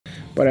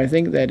But I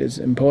think that it's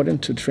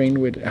important to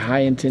train with a high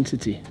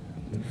intensity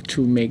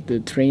to make the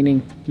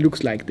training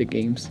looks like the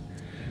games.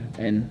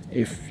 And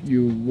if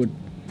you would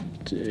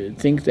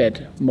think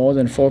that more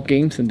than 4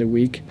 games in the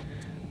week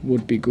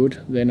would be good,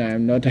 then I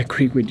am not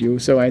agree with you.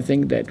 So I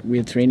think that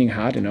we're training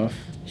hard enough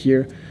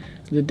here.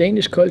 The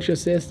Danish culture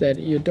says that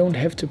you don't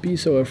have to be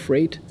so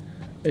afraid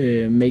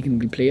making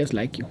the players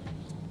like you.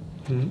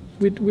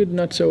 We're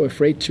not so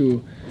afraid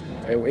to,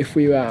 if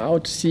we are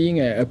out seeing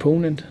an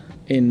opponent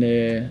in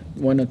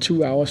 1 or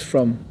 2 hours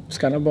from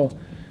Skanderborg,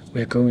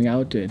 we're going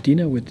out to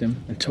dinner with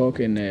them and talk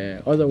in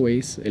other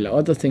ways,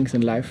 other things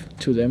in life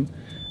to them,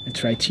 and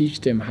try teach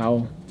them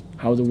how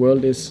the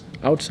world is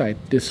outside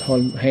this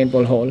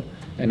handball hall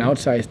and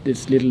outside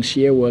this little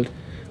SHEA world.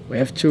 We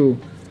have to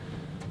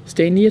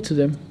stay near to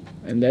them,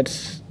 and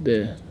that's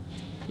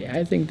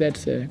I think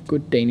that's a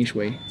good Danish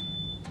way.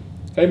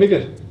 Hey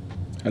Mikkel.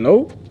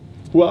 Hello.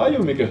 Who are you,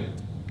 Mikkel?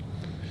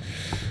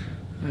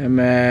 I'm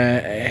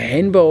a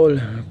handball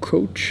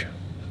coach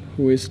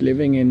who is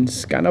living in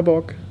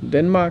Skanderborg,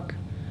 Denmark,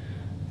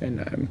 and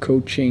I'm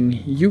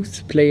coaching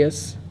youth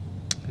players.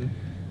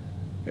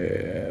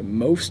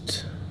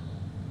 Most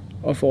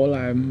of all,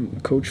 I'm a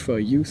coach for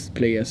youth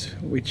players,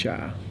 which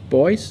are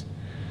boys,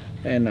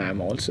 and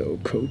I'm also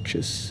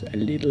coaches a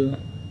little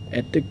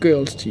at the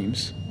girls'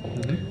 teams.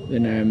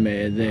 Then I'm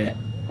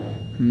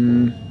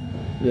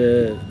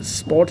the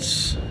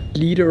sports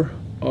leader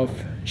of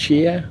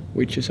SHEA,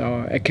 which is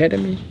our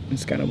academy in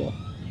Skanderborg.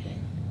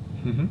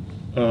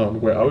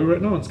 Where are we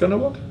right now, in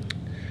Skanderborg?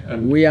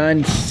 We are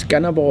in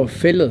Skanderborg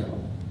Fællet,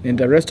 in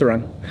the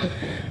restaurant,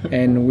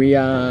 and we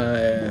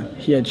are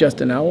here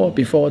just an hour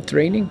before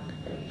training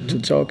to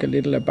talk a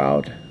little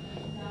about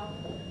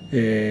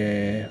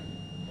the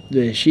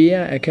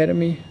SHEA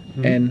Academy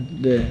and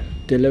the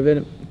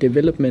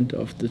development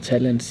of the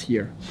talents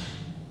here.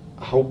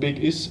 How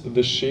big is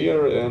the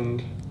SHEA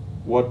and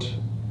what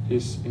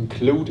is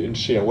included in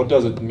SHEA? What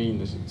does it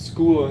mean? Is it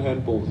school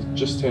handball? Is it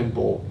just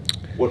handball?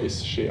 What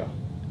is SHEA?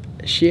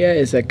 SHEA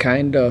is a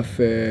kind of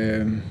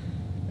a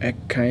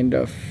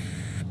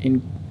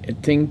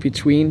thing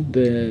between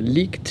the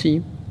league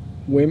team,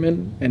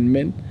 women and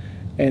men,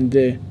 and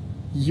the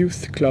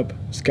youth club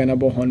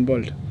Skanderborg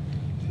Handbold.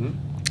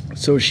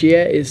 So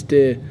SHEA is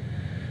the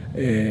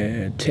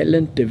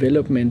talent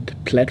development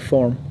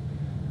platform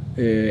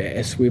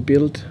as we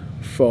built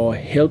for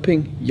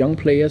helping young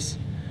players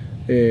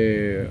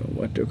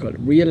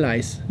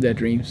realize their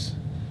dreams.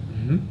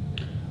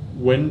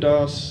 When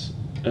does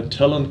a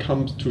talent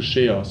come to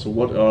SHEA? So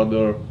what are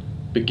the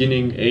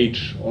beginning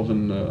age of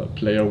a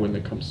player when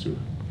it comes to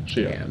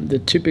SHEA? Yeah, the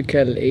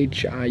typical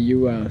age are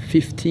you are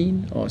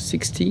 15 or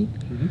 16,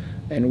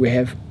 and we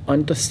have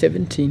under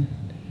 17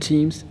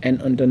 teams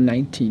and under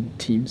 19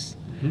 teams.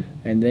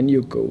 And then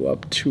you go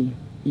up to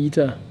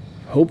either,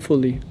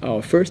 hopefully,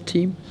 our first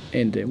team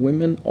in the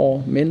women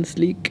or men's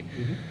league,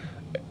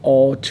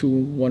 or to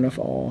one of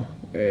our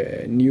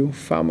new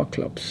farmer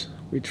clubs.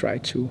 We try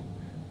to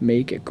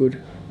make a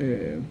good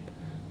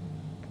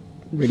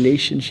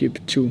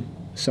relationship to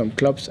some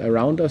clubs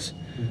around us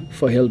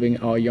for helping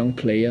our young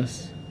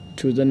players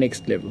to the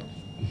next level.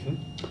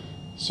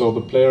 So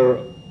the player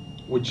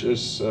which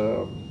is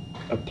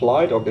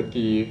applied or get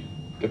the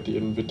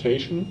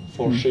invitation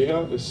for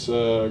SHEA is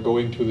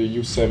going to the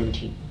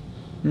U17.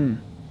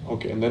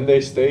 Okay, and then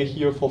they stay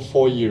here for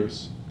 4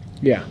 years.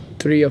 Yeah,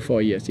 3 or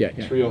 4 years. Yeah.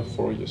 3 or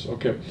 4 years.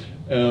 Okay.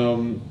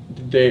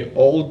 Did they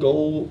all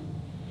go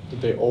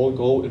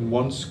in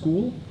one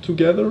school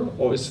together,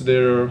 or is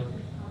there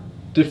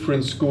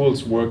different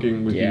schools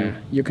working with you? Yeah,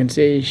 you can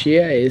say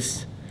SHEA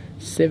is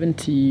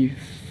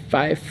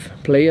 75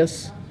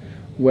 players,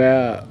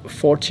 where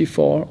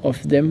 44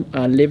 of them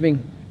are living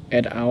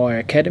at our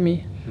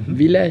academy,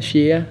 Villa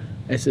SHEA,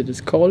 as it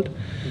is called,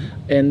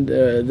 and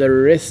the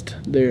rest,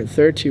 the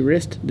 30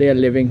 rest, they are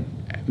living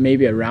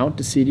maybe around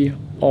the city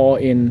or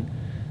in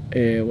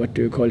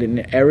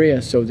an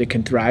area, so they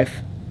can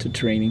drive to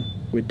training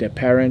with their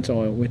parents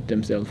or with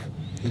themselves.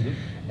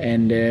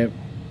 And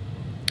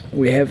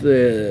we have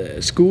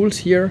the schools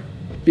here,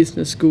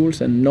 business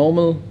schools and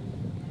normal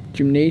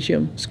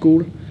gymnasium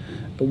school,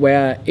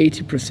 where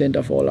 80%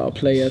 of all our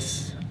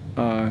players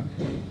are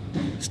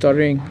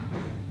studying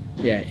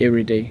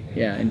every day,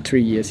 in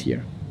 3 years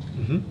here.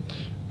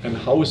 And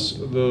how is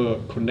the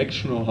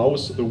connection, or how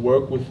is the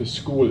work with the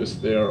school? Is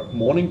there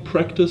morning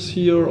practice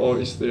here, or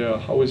is there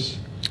how is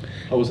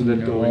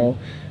that going?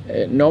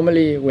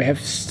 Normally we have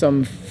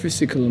some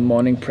physical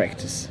morning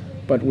practice,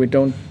 but we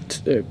don't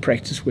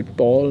practice with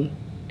ball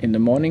in the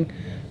morning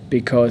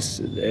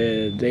because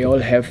they all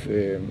have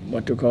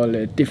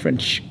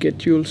different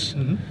schedules.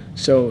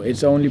 So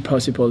it's only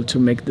possible to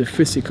make the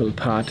physical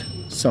part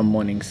some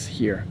mornings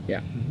here.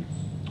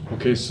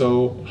 Okay,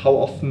 so how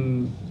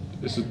often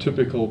is a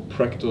typical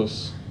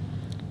practice?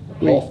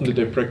 How often did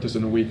they practice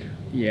in a week?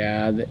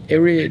 Yeah,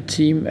 every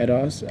team at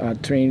us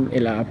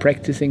are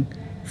practicing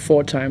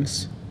 4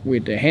 times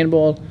with the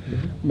handball,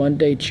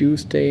 Monday,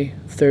 Tuesday,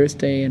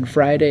 Thursday and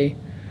Friday,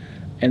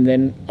 and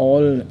then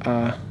all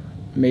are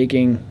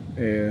making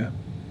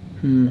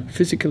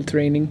physical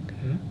training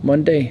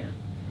Monday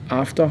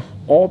after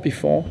or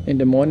before in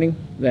the morning,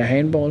 the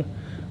handball,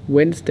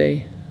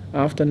 Wednesday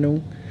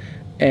afternoon,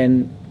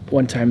 and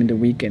 1 time in the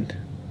weekend.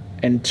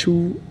 And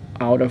 2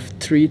 out of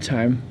 3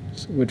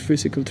 times with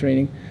physical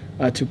training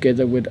are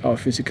together with our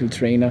physical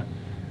trainer,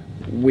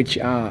 which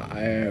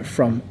are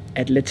from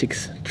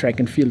athletics, track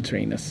and field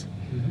trainers.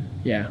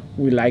 Yeah,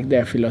 we like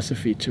their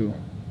philosophy to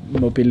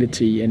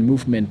mobility and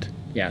movement.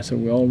 Yeah, so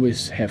we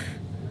always have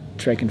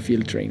track and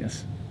field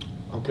trainers.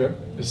 Okay.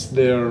 Is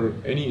there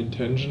any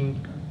intention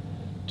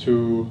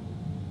to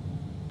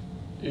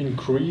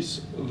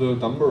increase the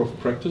number of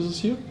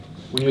practices here?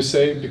 When you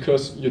say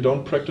because you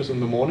don't practice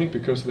in the morning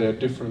because there are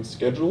different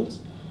schedules,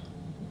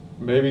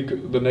 maybe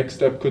the next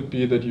step could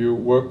be that you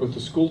work with the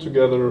school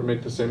together,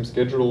 make the same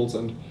schedules,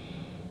 and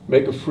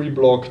make a free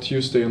block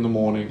Tuesday in the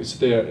morning. Is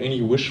there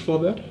any wish for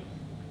that?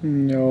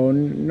 No,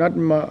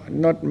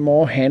 not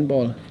more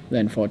handball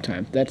than 4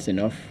 times. That's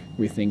enough,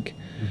 we think.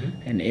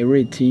 And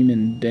every team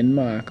in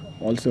Denmark,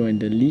 also in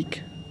the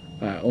league,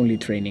 are only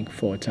training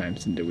 4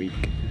 times in the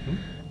week.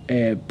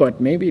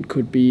 But maybe it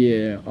could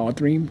be our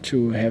dream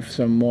to have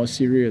some more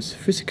serious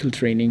physical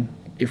training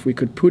if we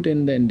could put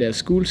in their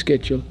school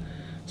schedule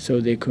so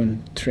they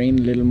can train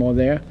a little more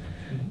there.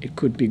 It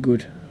could be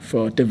good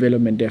for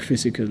developing their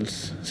physical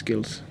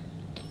skills.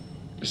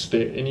 Is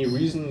there any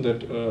reason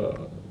that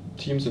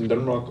teams in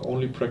Denmark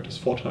only practice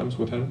 4 times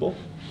with handball?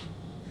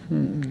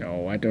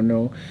 No, I don't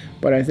know.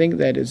 But I think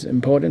that it's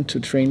important to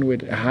train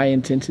with a high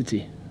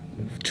intensity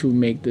to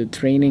make the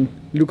training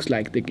looks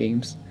like the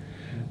games.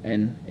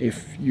 And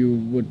if you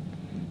would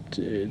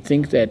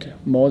think that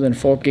more than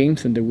 4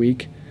 games in the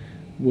week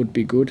would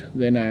be good,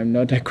 then I'm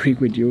not agree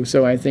with you.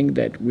 So I think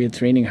that we're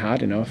training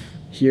hard enough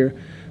here,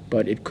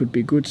 but it could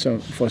be good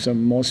for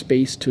some more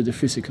space to the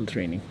physical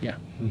training. Yeah.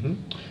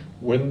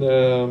 When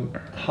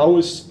how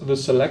is the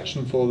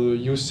selection for the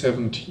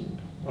U17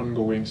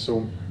 ongoing?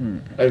 So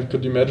I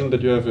could imagine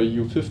that you have a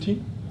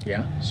U15.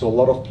 Yeah. So a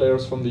lot of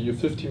players from the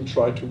U15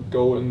 try to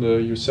go in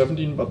the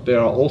U17, but there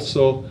are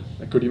also,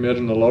 I could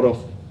imagine, a lot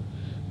of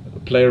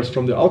players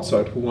from the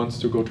outside who wants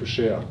to go to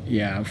SHEA.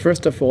 Yeah.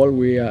 First of all,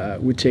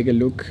 we take a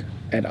look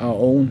at our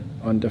own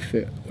under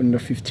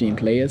 15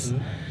 players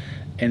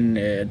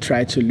and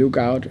try to look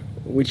out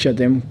which of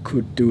them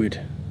could do it.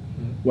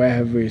 Where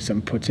have we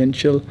some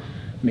potential?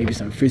 Maybe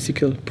some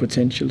physical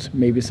potentials,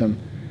 maybe some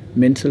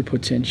mental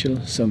potential,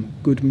 some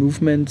good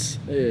movements,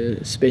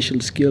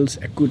 special skills,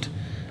 a good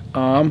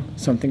arm,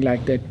 something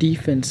like that,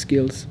 defense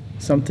skills,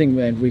 something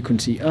that we can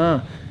see,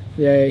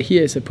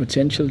 here is a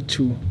potential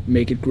to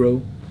make it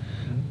grow.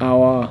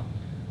 Our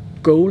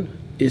goal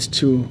is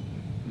to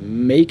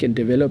make and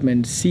develop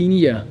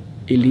senior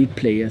elite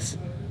players.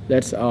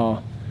 That's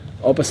our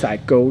upper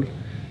side goal.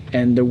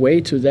 And the way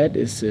to that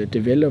is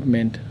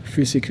development,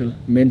 physical,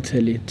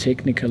 mentally,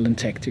 technical and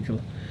tactical.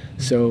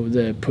 So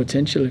the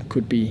potential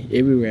could be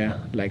everywhere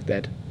like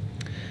that.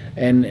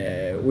 And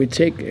we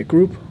take a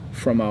group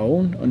from our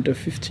own under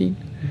 15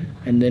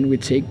 and then we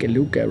take a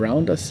look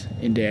around us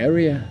in the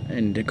area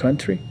and the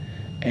country.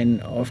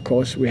 And of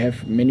course we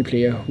have many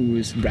players who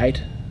is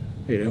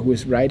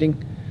writing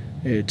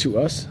to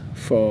us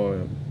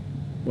for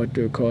what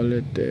do you call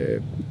it?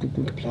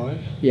 Apply?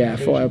 Yeah,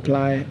 for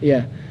apply.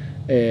 Yeah.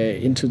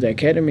 Into the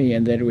academy,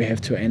 and then we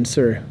have to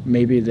answer.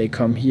 Maybe they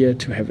come here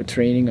to have a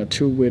training or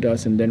 2 with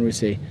us, and then we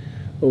say,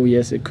 oh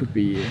yes, it could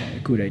be a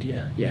good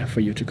idea, yeah, for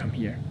you to come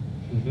here.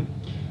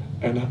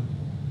 And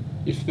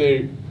if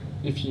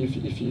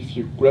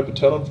you grab a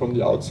talent from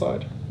the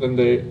outside, then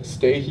they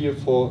stay here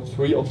for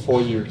 3 or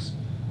 4 years.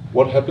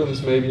 What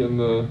happens maybe in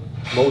the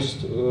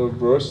most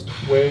worst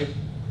way?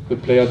 The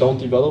player don't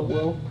develop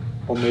well,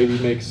 or maybe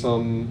make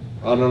some,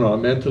 I don't know,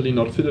 mentally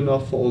not fit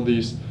enough for all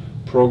these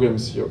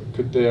programs here.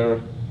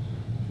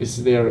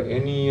 Is there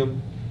any,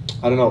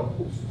 I don't know,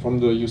 from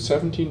the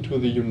U17 to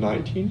the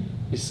U19,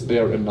 is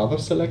there another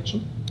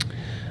selection?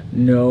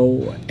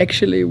 No,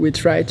 actually we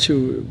try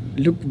to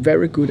look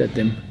very good at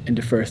them in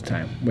the first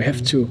time. We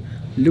have to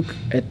look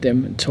at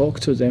them and talk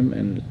to them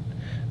and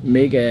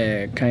make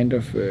a kind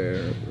of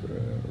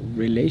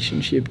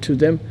relationship to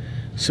them,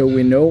 so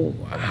we know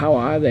how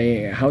are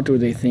they, how do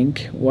they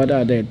think, what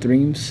are their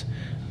dreams,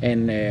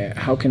 and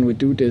how can we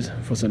do this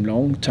for some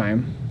long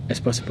time as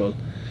possible.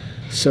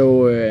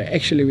 So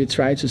actually we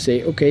try to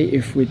say, okay,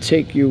 if we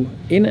take you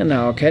in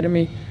our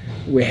academy,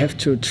 we have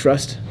to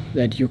trust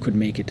that you could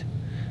make it.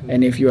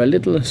 And if you're a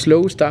little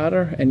slow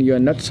starter and you're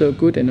not so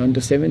good in under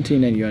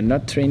 17 and you're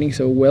not training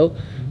so well,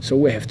 so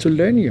we have to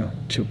learn you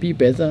to be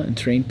better and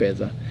train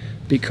better,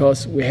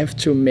 because we have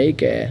to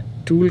make a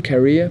dual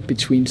career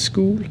between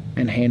school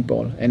and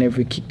handball. And if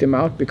we kick them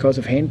out because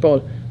of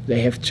handball,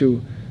 they have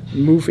to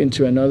move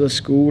into another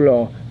school,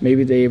 or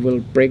maybe they will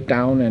break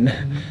down and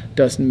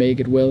doesn't make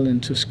it well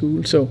into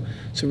school. So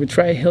we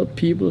try to help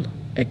people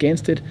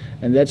against it,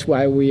 and that's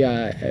why we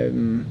are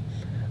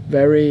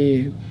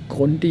very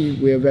grundy.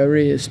 We are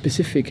very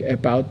specific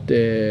about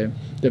the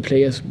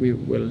players we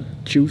will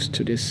choose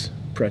to this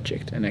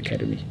project and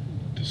academy.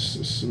 This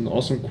is an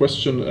awesome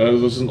question.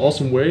 This is an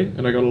awesome way,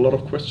 and I got a lot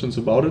of questions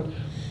about it.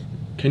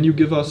 Can you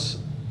give us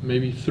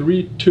maybe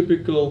 3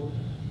 typical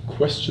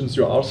questions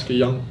you ask a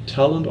young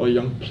talent or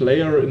young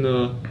player in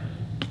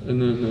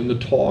a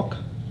talk,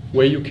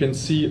 where you can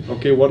see,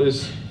 okay, what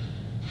is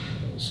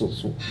so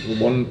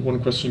one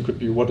question could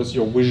be, what is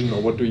your vision,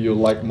 or what do you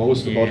like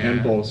most about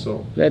handball?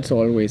 So that's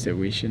always a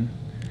vision.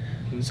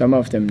 Some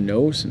of them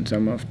knows and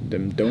some of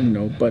them don't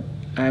know, but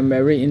I'm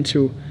very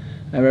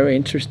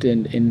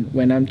interested in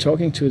when I'm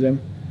talking to them.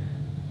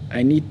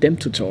 I need them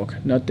to talk,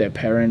 not their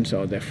parents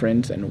or their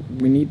friends,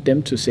 and we need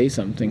them to say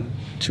something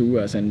to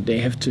us, and they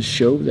have to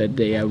show that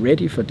they are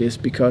ready for this,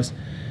 because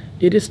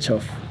it is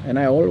tough. And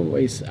I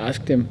always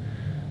ask them,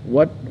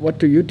 what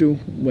do you do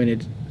when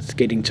it's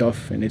getting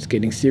tough and it's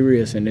getting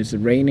serious and it's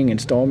raining and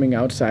storming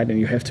outside and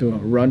you have to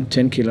run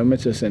 10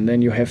 kilometers and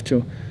then you have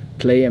to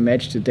play a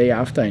match the day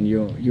after and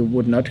you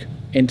would not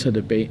enter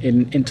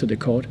the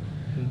court?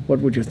 What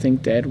would you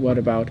think, Dad? What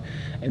about?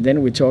 And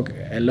then we talk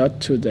a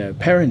lot to the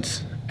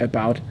parents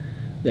about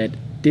that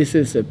this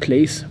is a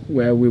place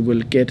where we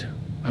will get,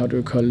 how do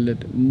you call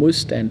it,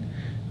 modstand.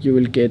 You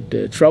will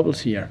get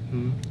troubles here.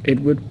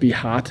 It would be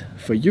hard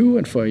for you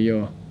and for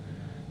your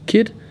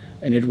kid,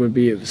 and it will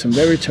be some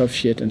very tough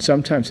shit, and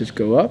sometimes it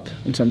go up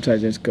and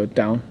sometimes it go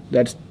down.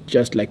 That's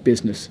just like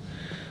business.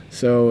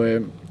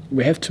 So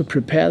we have to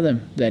prepare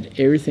them that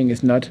everything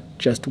is not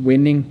just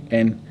winning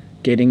and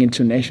getting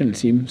into national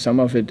team. Some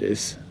of it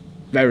is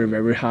very,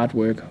 very hard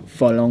work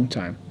for a long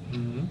time.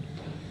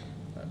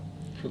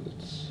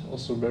 That's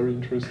also very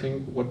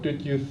interesting. What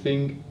did you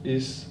think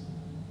is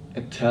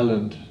a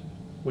talent?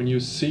 When you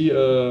see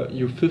a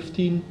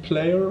U15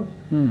 player,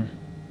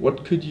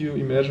 what could you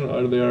imagine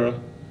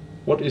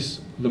what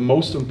is the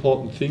most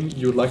important thing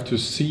you'd like to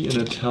see in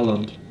a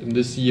talent in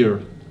this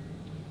year?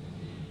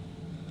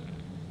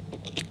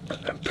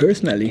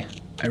 Personally,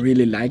 I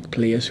really like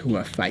players who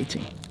are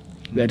fighting.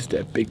 That's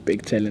the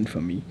big talent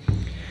for me.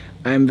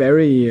 I'm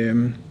very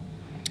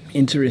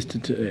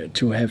interested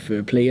to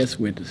have players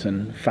with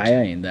some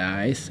fire in their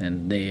eyes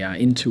and they are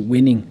into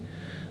winning.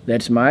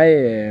 That's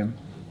my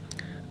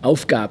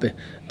Aufgabe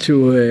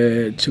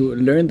to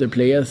learn the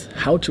players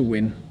how to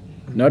win.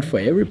 Not for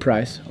every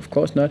prize, of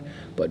course not,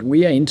 but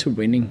we are into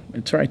winning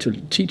and try to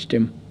teach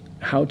them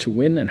how to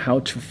win and how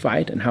to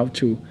fight and how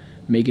to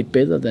make it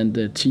better than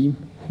the team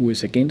who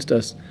is against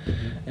us.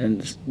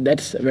 And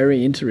that's a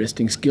very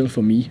interesting skill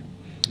for me.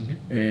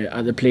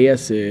 Are the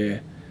players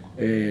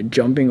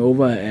jumping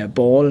over a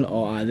ball,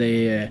 or are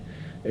they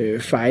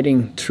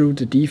fighting through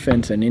the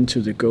defense and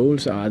into the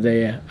goals? Are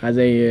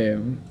they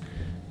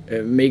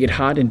make it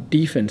hard in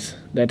defense?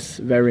 That's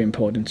very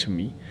important to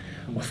me.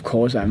 Of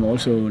course, I'm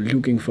also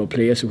looking for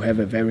players who have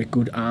a very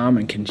good arm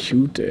and can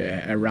shoot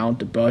around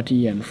the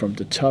body and from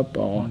the top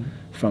or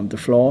from the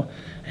floor.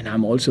 And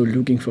I'm also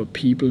looking for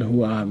people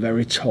who are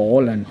very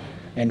tall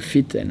and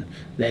fit, and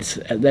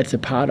that's a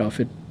part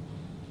of it,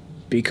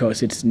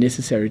 because it's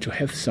necessary to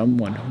have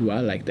someone who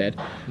are like that.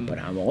 But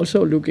I'm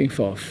also looking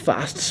for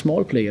fast,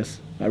 small players.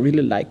 I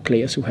really like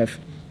players who have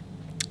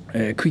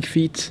quick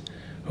feet,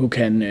 who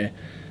can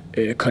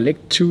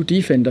collect 2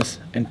 defenders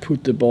and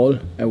put the ball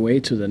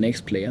away to the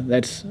next player.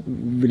 That's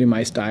really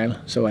my style.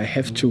 So I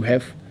have to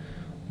have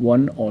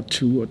 1 or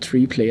 2 or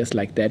 3 players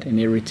like that in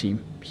every team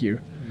here.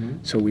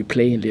 So we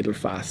play a little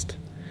fast.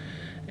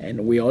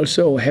 And we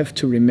also have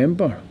to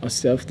remember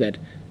ourselves that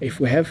if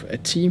we have a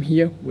team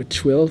here with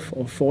 12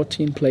 or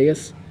 14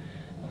 players,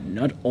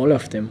 not all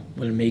of them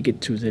will make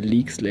it to the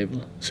league's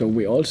level. So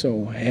we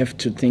also have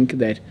to think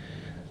that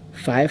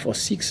 5 or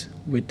 6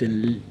 with the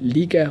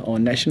Liga or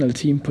national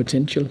team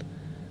potential,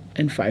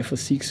 and 5 or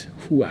 6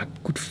 who are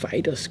good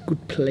fighters,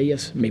 good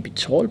players, maybe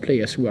tall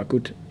players who are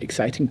good,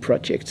 exciting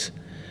projects.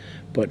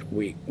 But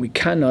we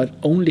cannot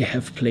only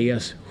have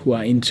players who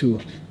are into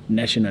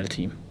national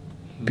team,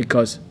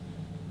 because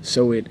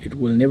so it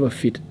will never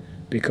fit.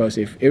 Because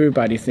if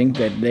everybody think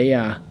that they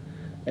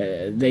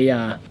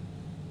are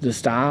the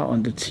star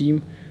on the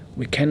team,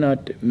 we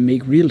cannot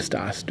make real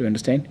stars. Do you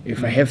understand?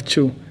 If I have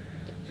to,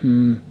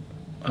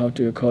 how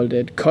do you call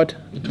that? Cut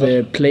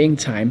the playing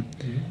time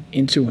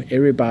into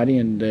everybody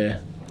on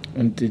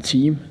the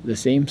team, the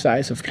same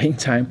size of playing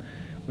time,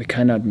 we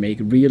cannot make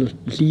real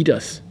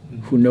leaders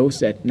who knows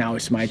that now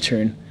it's my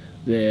turn.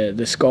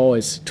 The score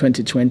is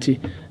 20-20,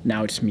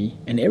 now it's me.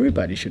 And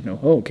everybody should know,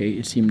 oh, okay,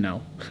 it's him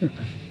now.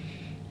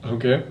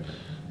 Okay,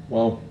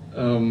 wow.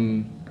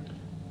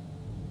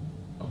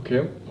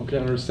 Okay, I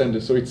understand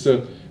this. So it's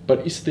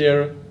but is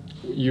there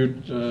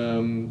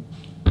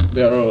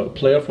there are a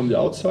player from the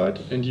outside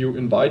and you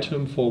invite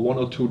him for 1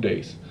 or 2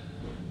 days?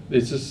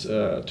 Is this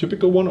a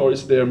typical one, or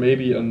is there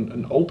maybe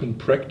an open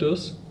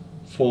practice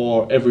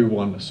for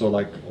everyone? So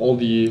like all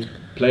the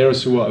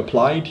players who are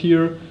applied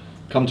here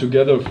come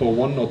together for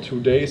 1 or 2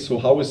 days. So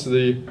how is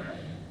the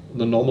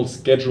normal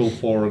schedule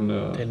for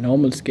the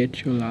normal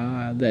schedule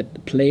are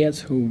that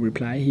players who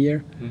reply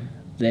here,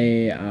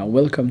 they are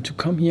welcome to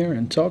come here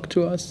and talk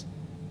to us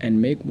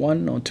and make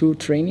 1 or 2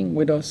 training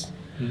with us.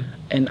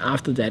 And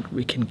after that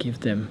we can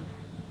give them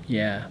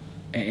an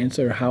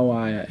answer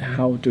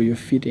how do you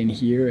fit in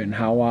here and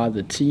how are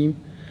the team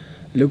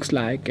looks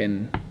like,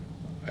 and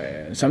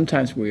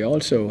sometimes we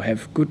also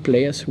have good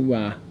players who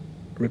are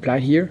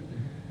replied here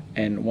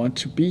and want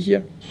to be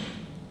here,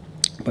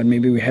 but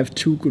maybe we have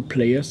 2 good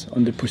players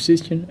on the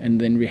position, and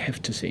then we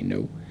have to say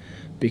no,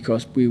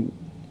 because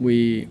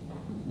we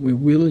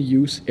will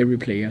use every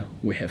player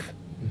we have.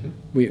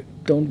 We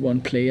don't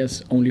want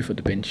players only for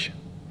the bench.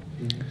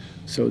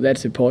 So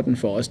that's important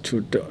for us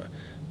to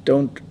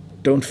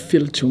don't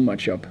fill too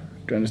much up.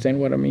 Do you understand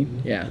what I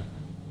mean? Yeah.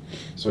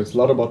 So it's a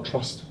lot about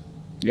trust.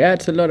 Yeah,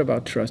 it's a lot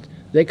about trust.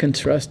 They can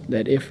trust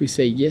that if we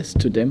say yes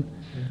to them,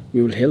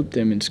 we will help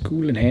them in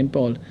school and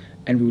handball,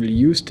 and we will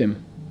use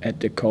them at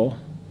the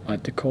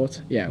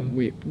court. Yeah,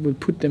 we will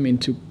put them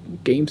into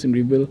games, and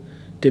we will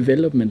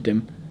develop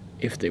them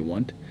if they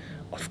want.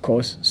 Of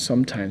course,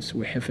 sometimes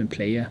we have a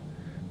player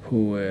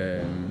who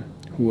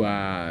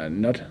are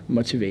not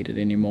motivated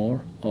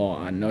anymore, or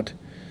are not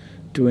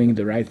doing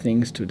the right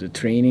things to the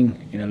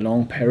training in a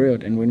long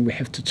period, and when we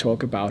have to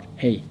talk about,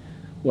 hey,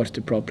 what's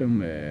the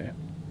problem?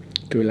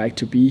 Do you like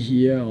to be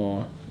here,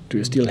 or do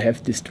you still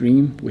have this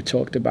dream we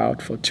talked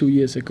about for 2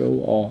 years ago,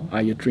 or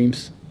are your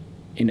dreams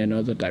in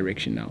another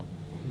direction now?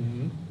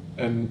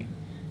 And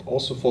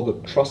also for the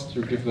trust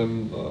you give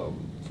them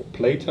for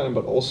playtime,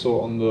 but also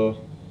on the,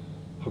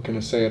 how can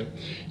I say it?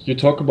 You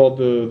talk about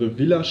the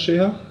Villa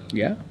SHEA.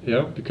 Yeah.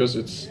 Yeah, because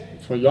it's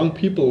for young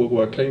people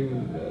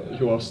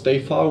who are stay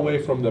far away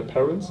from their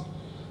parents.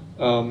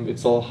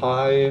 It's a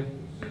high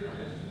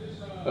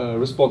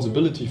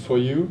responsibility for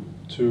you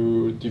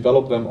to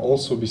develop them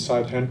also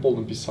beside handball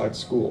and beside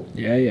school.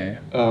 Yeah.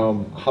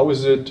 How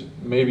is it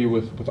maybe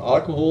with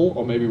alcohol,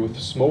 or maybe with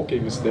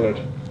smoking? Is there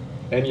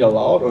any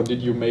allowed, or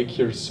did you make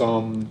here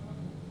some,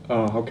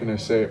 how can I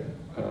say,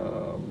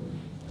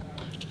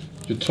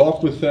 you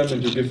talk with them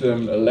and you give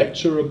them a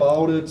lecture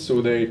about it,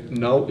 so they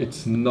know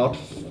it's not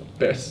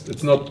best,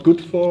 it's not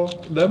good for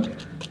them?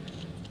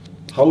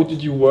 How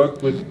did you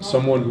work with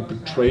someone who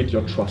betrayed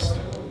your trust?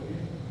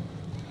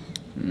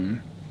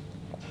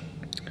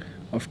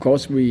 Of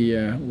course,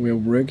 we're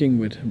working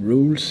with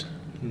rules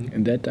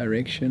in that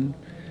direction.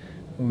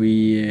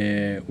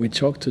 We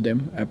talk to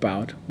them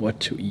about what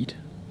to eat,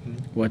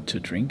 what to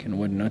drink, and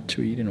what not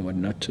to eat, and what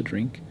not to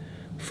drink.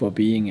 For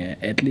being an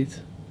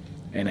athlete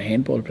and a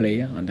handball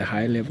player on the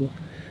high level,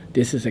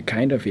 this is a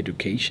kind of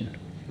education,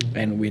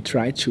 and we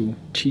try to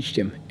teach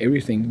them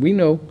everything we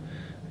know,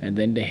 and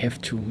then they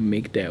have to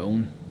make their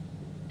own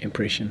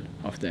impression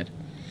of that.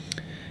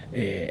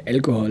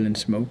 Alcohol and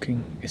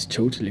smoking is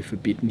totally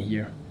forbidden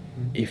here.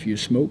 If you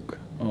smoke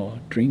or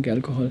drink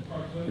alcohol,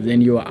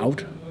 then you are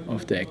out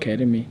of the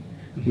academy.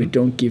 We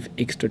don't give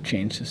extra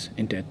chances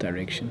in that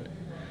direction.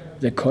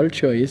 The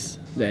culture is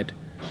that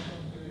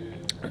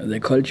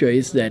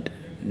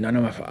none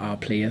of our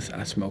players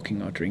are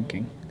smoking or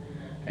drinking,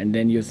 and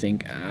then you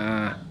think,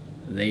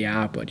 they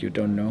are, but you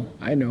don't know.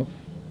 I know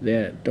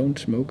they don't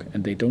smoke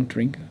and they don't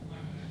drink,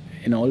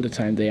 and all the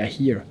time they are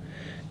here.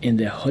 In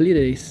the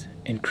holidays,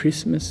 in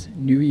Christmas,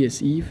 New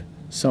Year's Eve,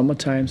 summer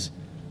times,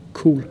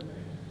 cool.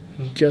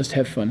 Just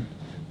have fun.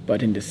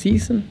 But in the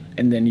season,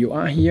 and then you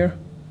are here,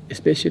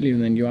 especially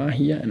when you are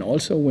here, and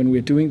also when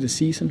we're doing the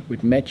season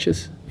with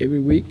matches every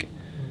week,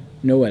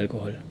 no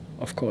alcohol.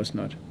 Of course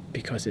not,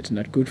 because it's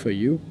not good for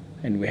you,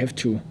 and we have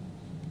to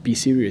be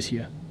serious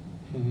here.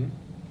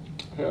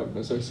 Yeah,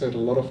 as I said, a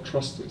lot of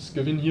trust is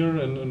given here,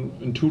 and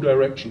in 2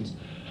 directions.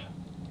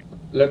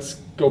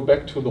 Let's go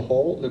back to the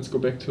hall. Let's go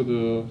back to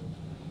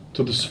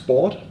the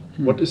sport.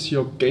 What is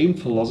your game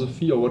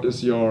philosophy, or what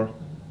is your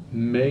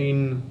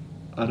main,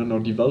 I don't know,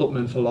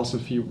 development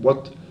philosophy?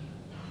 What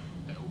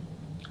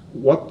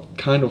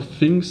kind of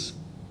things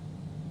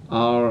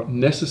are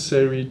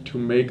necessary to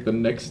make the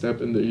next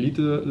step in the elite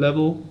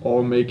level,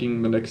 or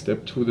making the next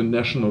step to the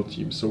national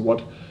team? So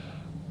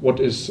what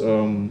is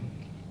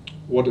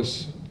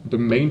the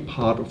main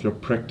part of your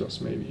practice,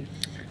 maybe?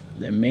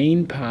 The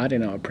main part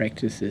in our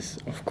practice is,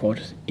 of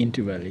course,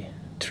 individually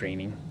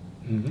training.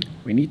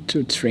 We need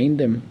to train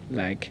them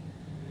like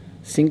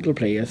single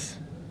players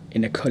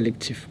in a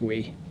collective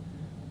way.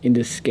 In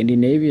the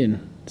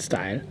Scandinavian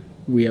style,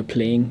 we are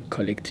playing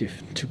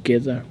collective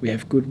together. We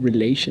have good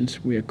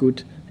relations. We are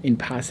good in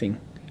passing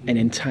and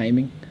in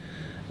timing,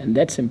 and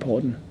that's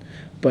important.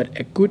 But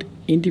a good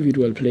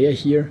individual player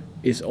here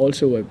is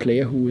also a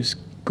player who is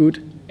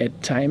good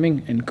at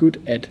timing and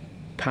good at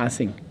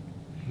passing.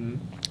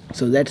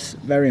 So that's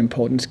very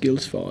important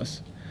skills for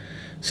us.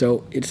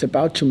 So it's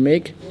about to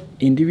make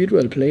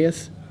individual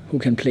players who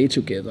can play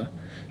together.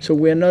 So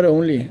we're not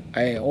only,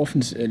 I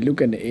often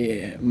look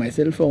at my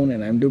cell phone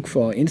and I look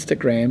for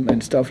Instagram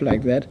and stuff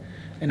like that,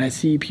 and I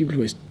see people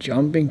who is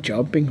jumping,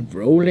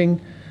 rolling,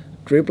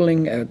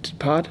 dribbling at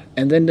part,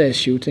 and then they're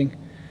shooting.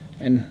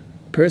 And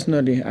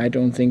personally, I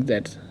don't think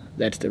that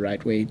that's the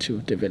right way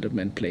to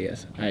development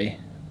players. I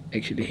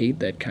actually hate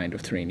that kind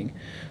of training.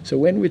 So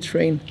when we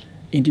train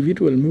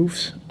individual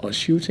moves or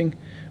shooting,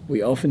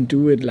 we often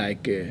do it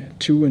like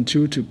 2 and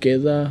 2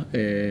 together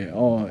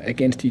or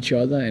against each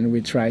other, and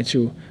we try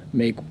to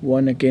make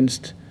 1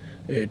 against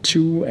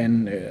 2,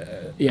 and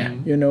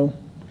you know,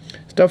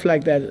 stuff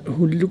like that,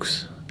 who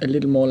looks a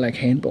little more like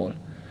handball.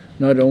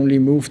 not only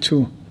move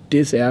to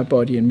this air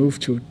body and move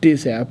to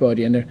this air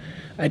body. And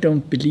I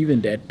don't believe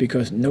in that,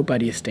 because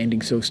nobody is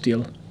standing so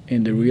still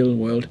in the real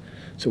world.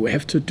 So we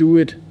have to do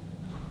it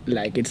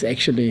like it's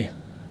actually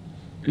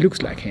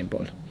looks like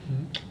handball.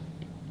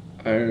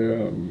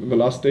 In the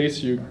last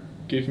days you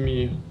gave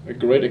me a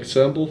great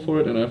example for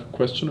it, and I have a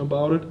question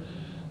about it,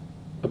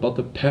 about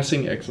the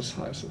passing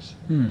exercises.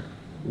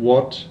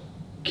 What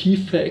key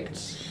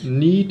facts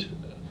need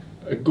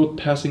a good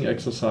passing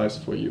exercise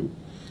for you?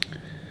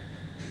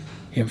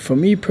 Yeah, for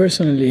me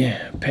personally,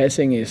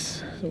 passing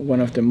is one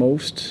of the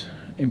most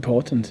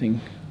important things.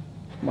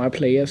 My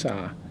players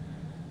are,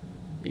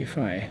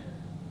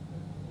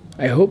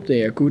 I hope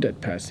they are good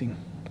at passing.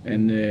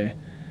 And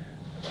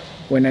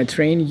when I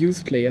train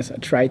youth players, I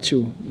try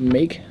to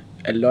make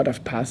a lot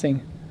of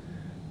passing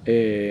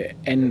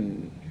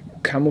and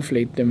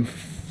camouflage them.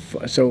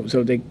 So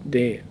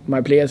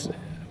my players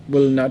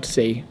will not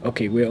say,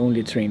 okay, we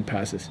only train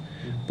passes.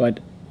 But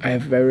I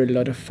have very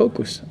lot of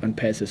focus on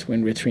passes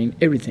when we train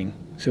everything.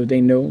 So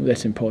they know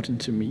that's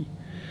important to me.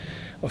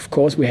 Of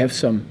course, we have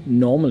some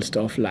normal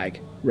stuff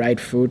like right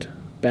foot,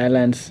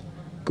 balance,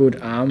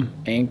 good arm,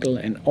 ankle,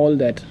 and all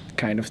that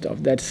kind of stuff.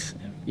 That's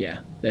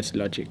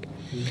logic.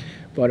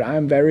 But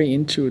I'm very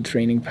into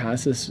training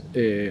passes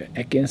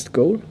against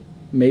goal.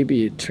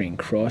 Maybe train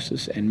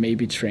crosses and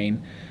maybe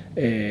train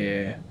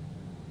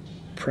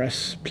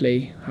press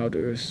play. How do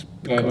you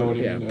call it?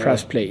 Yeah,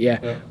 press play.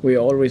 Yeah, we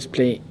always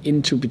play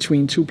into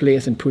between two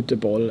players and put the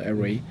ball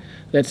away.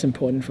 That's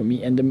important for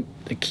me. And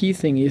the key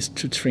thing is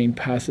to train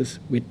passes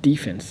with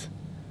defense.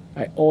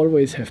 I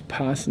always have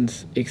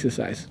passes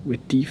exercise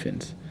with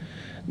defense.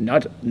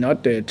 Not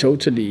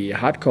totally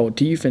hardcore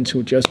defense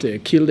who just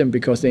kill them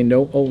because they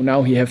know, oh,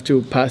 now he have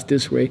to pass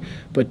this way,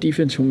 but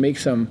defense who make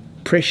some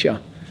pressure,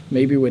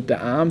 maybe with the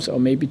arms or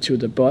maybe to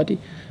the body,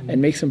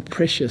 and make some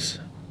pressures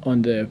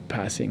on the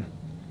passing.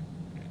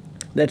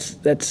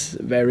 That's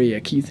very a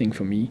key thing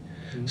for me.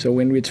 So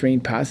when we train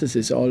passes,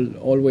 it's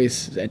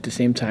always at the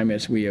same time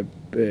as we are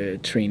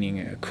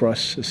training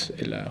crosses,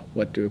 or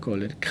what do you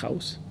call it,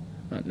 Kraus?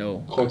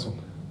 No.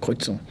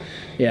 Kreuzung.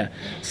 Yeah.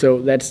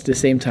 So that's the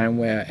same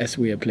time as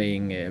we are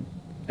playing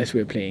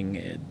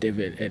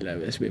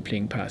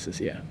passes.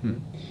 Yeah.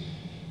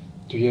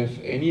 Do you have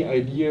any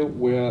idea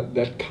where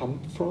that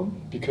comes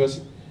from?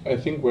 Because I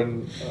think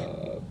when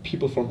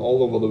people from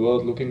all over the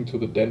world looking to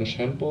the Danish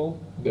handball,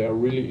 they are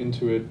really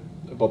into it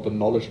about the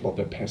knowledge about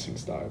their passing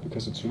style,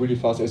 because it's really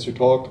fast. As you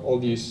talk, all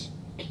these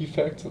key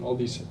facts and all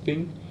these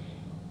things.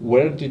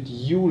 Where did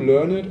you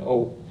learn it,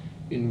 or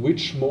in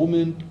which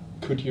moment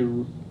could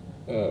you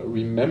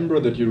remember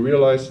that you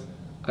realize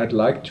I'd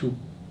like to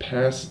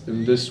pass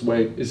in this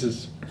way? Is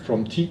this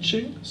from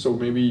teaching? So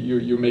maybe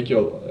you make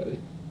your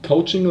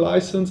coaching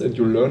license and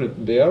you learn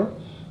it there,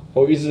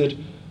 or is it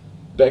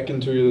back in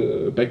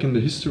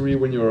the history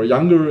when you're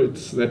younger?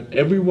 It's that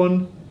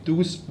everyone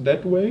does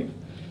that way.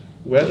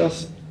 Where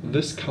does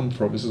this come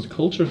from? Is it a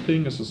culture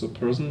thing? Is this a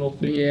personal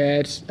thing?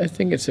 Yeah, I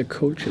think it's a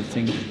culture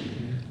thing.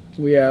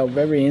 We are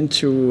very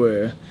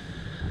into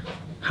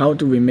how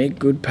do we make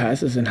good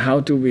passes and how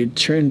do we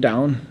turn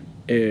down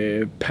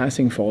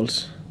passing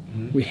faults.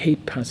 We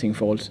hate passing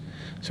faults.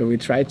 So we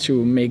try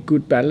to make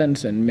good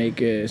balance and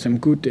make some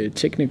good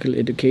technical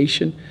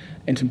education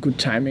and some good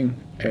timing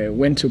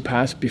when to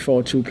pass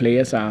before two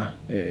players are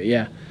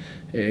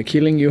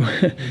killing you.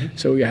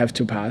 So you have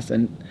to pass.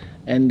 And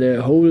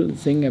the whole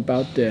thing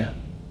about the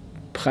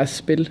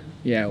presspil,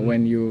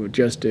 when you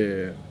just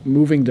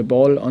moving the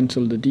ball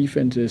until the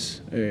defense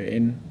is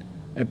in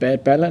a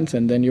bad balance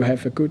and then you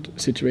have a good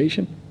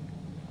situation.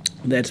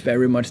 That's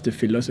very much the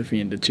philosophy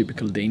in the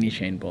typical Danish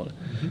handball.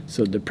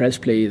 So the press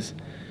play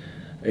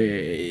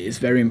is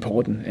very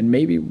important, and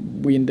maybe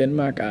we in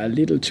Denmark are a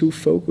little too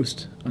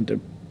focused on the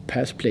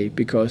pass play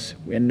because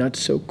we are not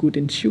so good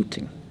in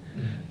shooting,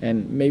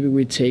 and maybe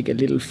we take a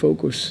little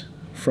focus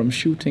from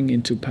shooting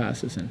into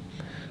passes, and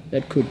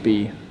that could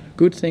be a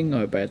good thing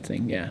or a bad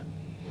thing.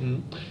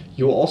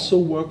 You also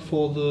work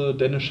for the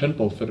Danish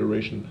Handbald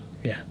Federation.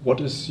 What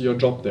is your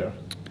job there?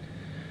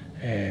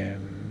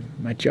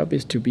 My job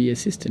is to be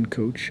assistant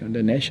coach on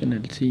the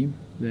national team,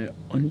 the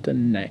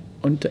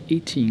under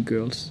 18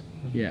 girls.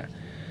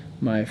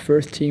 My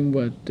first team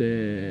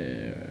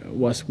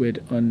was with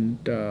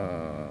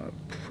under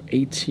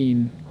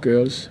 18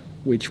 girls,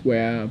 which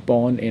were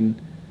born in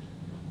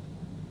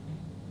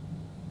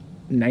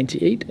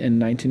 98 and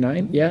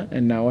 99.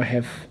 And now I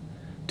have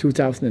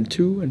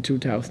 2002 and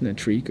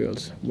 2003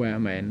 girls, where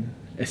I'm an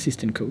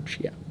assistant coach.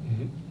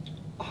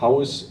 How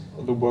is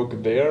the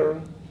work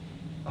there?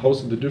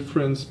 How's the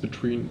difference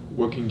between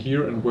working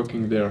here and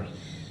working there?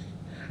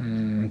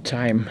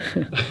 Time.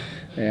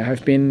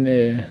 I've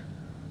been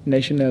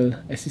national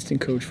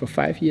assistant coach for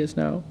 5 years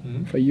now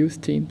for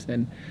youth teams,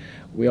 and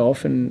we're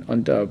often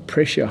under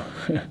pressure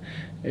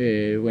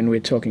when we're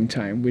talking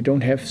time. We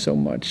don't have so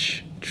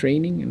much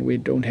training and we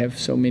don't have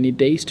so many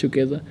days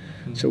together,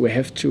 so we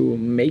have to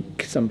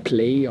make some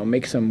play or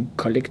make some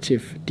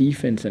collective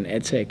defense and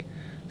attack.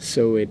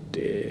 So it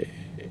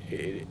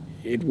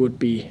would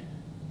be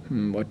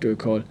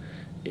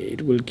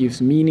it will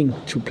give meaning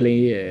to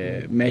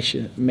play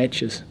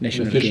matches,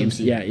 national games.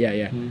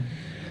 Yeah.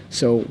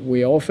 So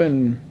we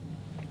often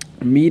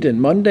meet on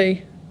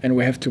Monday and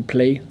we have to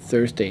play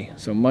Thursday.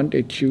 So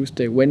Monday,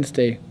 Tuesday,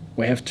 Wednesday,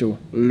 we have to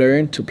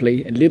learn to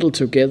play a little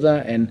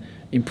together and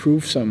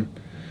improve some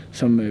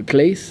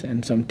plays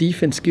and some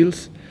defense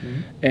skills.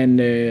 And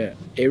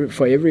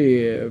for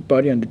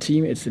everybody on the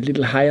team, it's a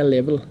little higher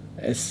level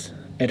as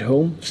at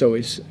home. So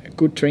it's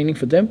good training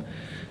for them.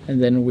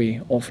 And then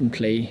we often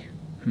play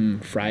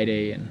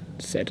Friday and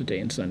Saturday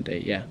and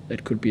Sunday. Yeah,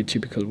 that could be a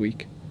typical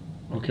week.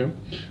 Okay.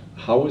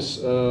 How is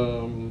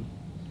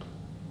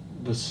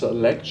the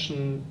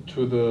selection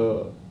to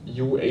the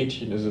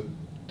U18? Is it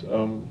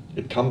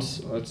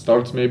it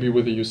starts maybe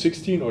with the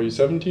U16 or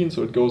U17,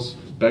 so it goes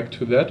back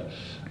to that.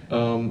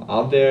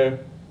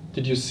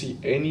 Did you see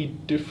any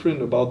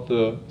different about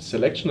the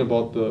selection,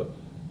 about the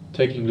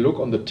taking a look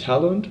on the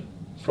talent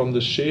from the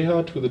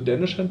SHEA to the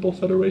Danish Handball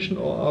Federation,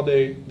 or are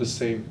they the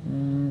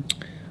same?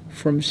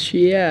 From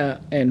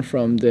SHEA and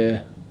from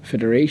the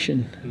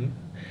Federation,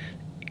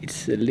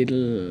 it's a little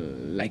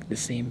like the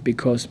same,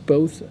 because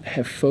both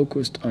have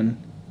focused on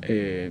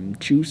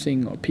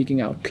choosing or picking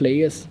out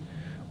players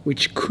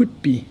which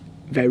could be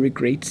very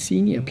great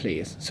senior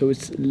players. So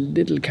it's a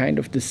little kind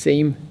of the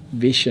same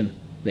vision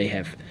they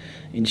have.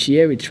 In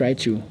SHEA, we try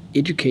to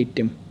educate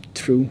them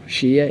through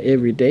SHEA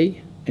every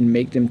day and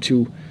make them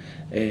to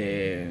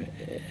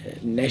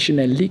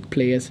national league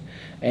players.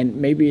 And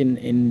maybe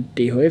in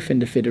DHF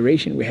and the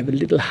Federation, we have a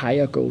little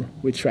higher goal.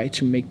 We try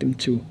to make them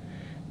to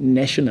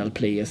national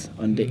players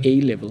on the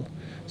A level.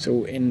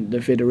 So in the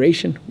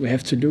Federation, we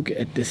have to look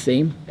at the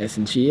same as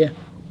in SHEA,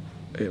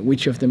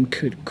 which of them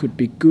could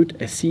be good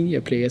as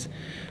senior players.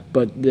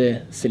 But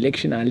the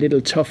selection are a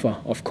little tougher,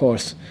 of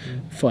course,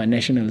 for a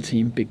national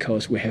team,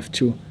 because we have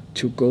to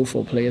go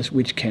for players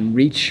which can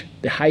reach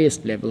the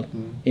highest level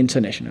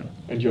international.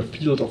 And your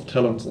field of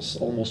talents is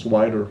almost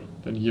wider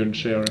than here in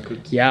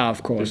SHEA. Yeah,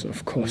 of course.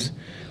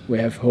 We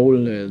have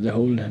the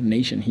whole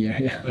nation here.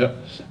 Yeah.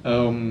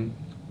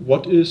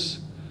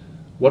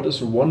 What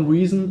is one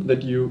reason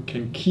that you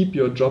can keep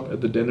your job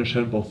at the Danish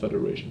Handball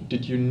Federation?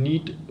 Did you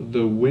need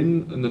the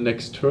win in the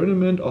next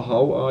tournament, or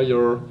how are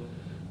your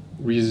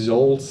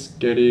results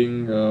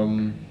getting?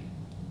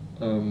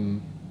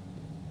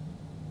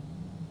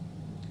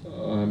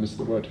 I missed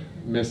the word.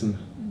 Messen.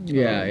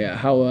 Yeah.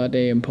 How are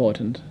they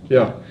important?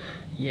 Yeah.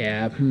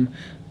 Yeah.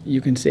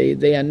 You can say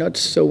they are not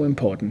so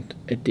important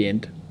at the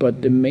end,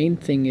 but the main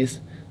thing is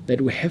that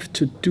we have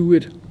to do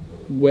it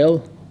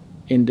well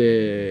in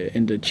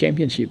the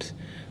championships,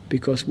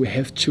 because we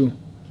have to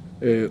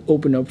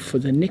open up for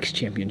the next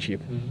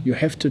championship. You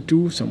have to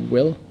do some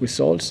well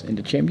results in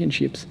the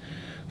championships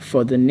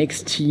for the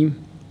next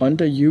team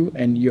under you,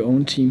 and your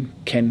own team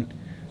can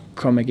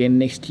come again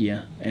next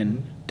year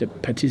and to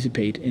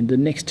participate in the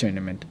next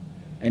tournament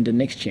and the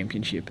next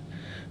championship.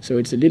 So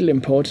it's a little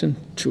important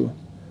to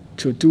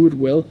do it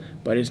well,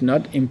 but it's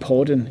not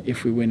important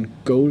if we win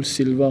gold,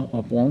 silver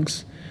or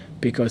bronze,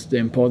 because the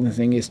important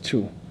thing is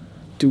to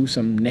do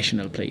some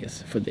national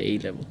players for the A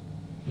level.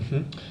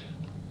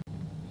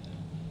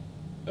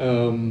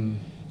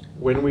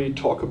 When we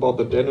talk about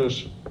the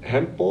Danish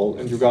handball,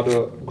 and you got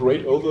a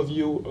great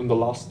overview in the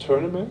last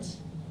tournaments,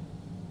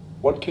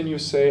 what can you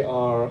say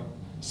are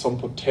some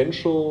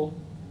potential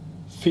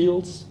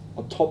fields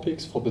or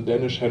topics for the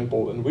Danish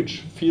handball? In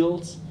which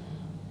fields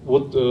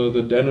would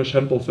the Danish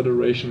Handball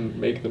Federation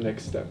make the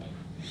next step?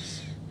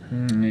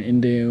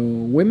 In the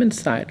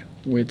women's side,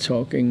 we're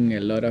talking a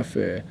lot of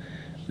the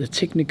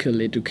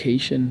technical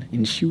education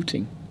in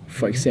shooting.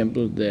 For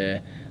example,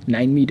 the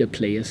 9-meter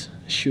players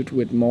shoot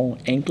with more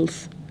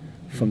angles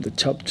from the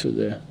top to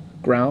the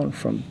ground,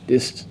 from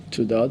this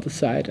to the other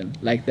side, and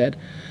like that.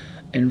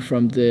 And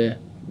from the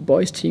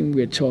boys team,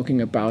 we're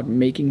talking about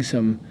making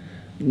some,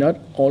 not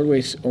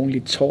always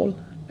only tall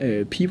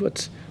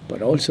pivots,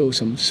 but also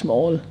some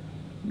small,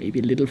 maybe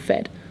a little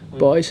fat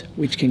boys,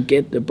 which can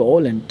get the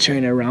ball and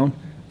turn around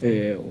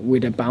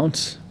with a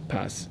bounce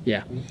pass.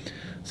 Yeah.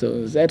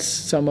 So that's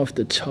some of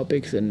the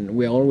topics, and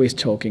we're always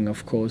talking,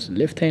 of course,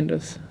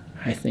 left-handers.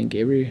 I think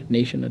every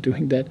nation are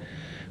doing that.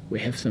 We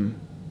have some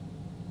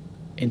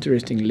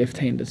interesting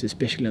left-handers,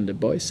 especially on the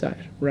boys'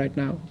 side right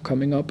now,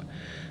 coming up.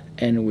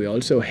 And we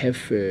also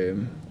have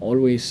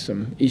always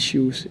some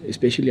issues,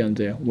 especially on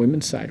the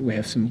women's side. We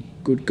have some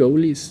good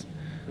goalies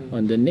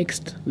on the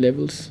next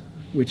levels,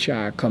 which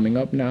are coming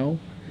up now.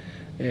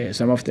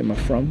 Some of them are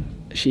from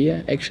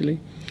SHEA,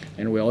 actually.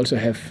 And we also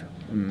have,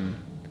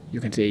 you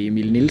can say,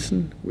 Emil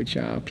Nielsen, which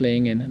are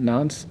playing in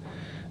Nantes.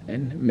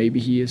 And maybe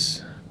he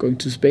is going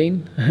to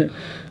Spain.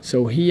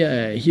 So he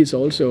is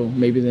also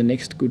maybe the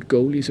next good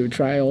goalie. So we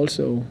try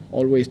also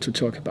always to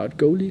talk about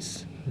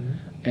goalies.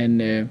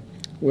 And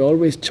we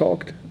always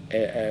talked,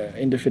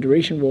 in the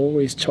federation, we're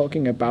always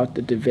talking about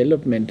the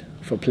development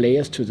for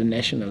players to the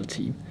national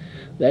team.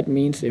 That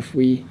means if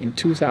we, in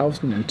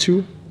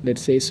 2002,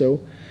 let's say so,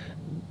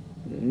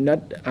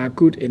 not are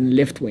good in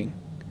left wing,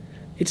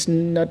 it's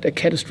not a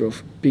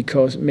catastrophe,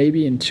 because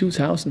maybe in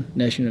 2000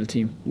 national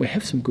team, we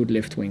have some good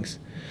left wings.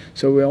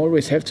 So we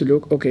always have to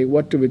look, okay,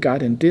 what do we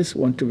got in this,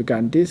 what do we got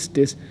in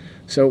this.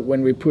 So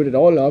when we put it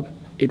all up,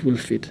 it will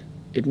fit.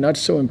 It's not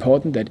so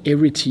important that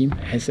every team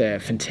has a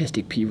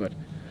fantastic pivot.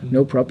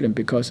 No problem,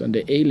 because on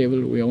the A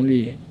level we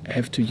only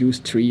have to use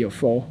 3 or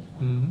 4.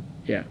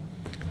 Yeah.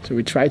 So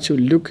we try to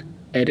look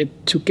at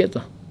it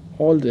together,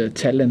 all the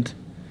talent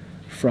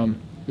from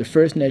the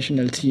first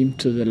national team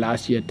to the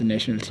last year at the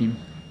national team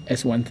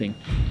as one thing.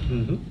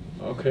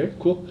 Okay,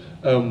 cool.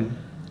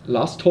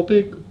 Last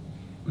topic,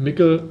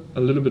 Mikkel, a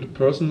little bit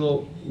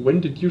personal.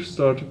 When did you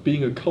start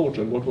being a coach,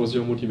 and what was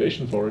your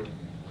motivation for it?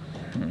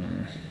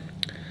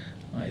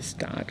 I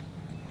started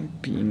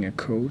being a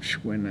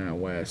coach when I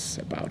was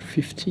about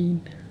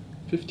 15.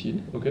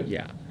 15, okay.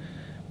 Yeah.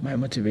 My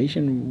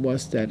motivation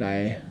was that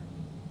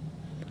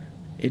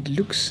it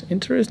looks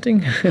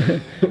interesting.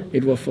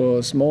 It was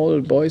for small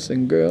boys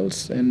and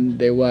girls, and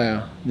they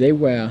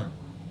were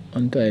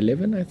under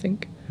 11, I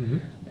think.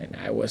 And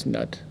I was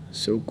not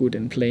so good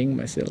in playing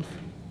myself.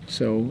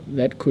 So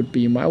that could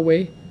be my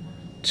way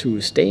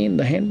to stay in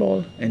the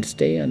handball and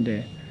stay in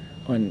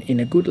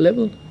a good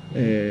level.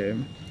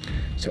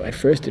 So at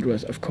first it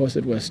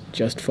was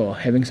just for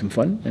having some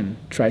fun and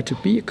try to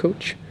be a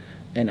coach.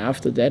 And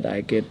after that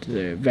I get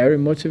very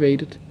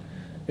motivated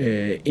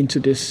into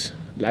this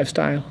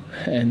lifestyle.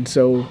 And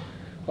so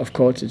of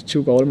course it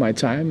took all my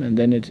time, and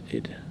then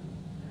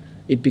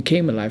it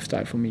became a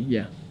lifestyle for me.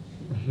 Yeah.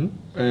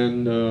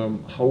 And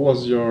how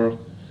was your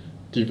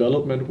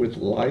development with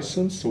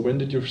license? So when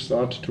did you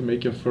start to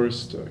make your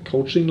first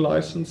coaching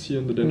license here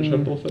in the Danish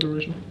Handbald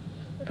Federation?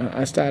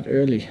 I started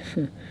early.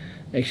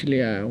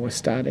 Actually, I was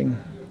starting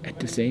at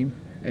the same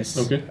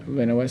as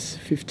when I was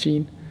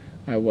 15.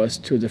 I was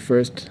to the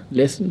first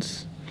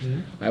lessons.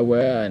 I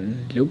were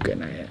and look,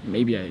 and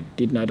maybe I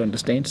did not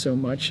understand so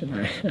much,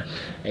 and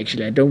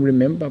I don't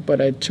remember, but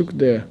I took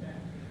the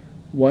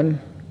one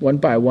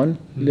by one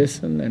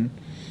lesson, and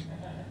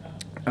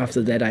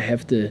after that I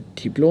have the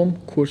diploma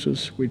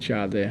courses, which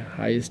are the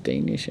highest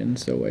Danish, and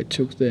so I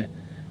took the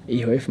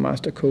EHF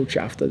master coach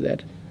after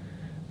that,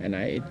 and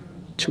I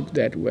took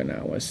that when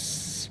I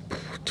was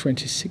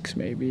 26,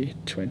 maybe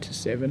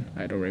 27,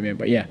 I don't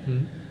remember. Yeah.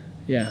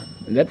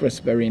 And that was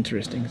very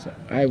interesting. So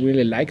I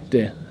really liked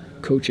the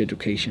coach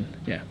education.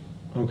 Yeah.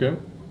 Okay.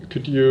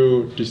 Could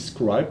you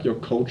describe your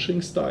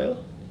coaching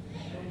style?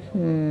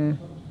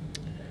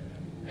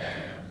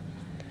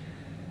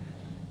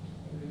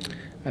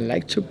 I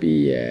like to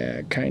be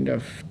a kind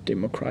of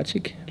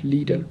democratic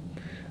leader.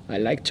 I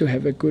like to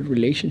have a good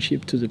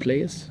relationship to the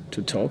players,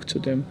 to talk to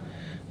them,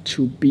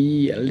 to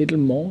be a little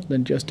more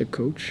than just a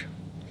coach.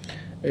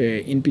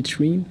 In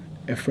between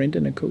a friend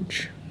and a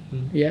coach.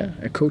 Yeah,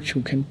 a coach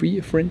who can be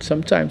a friend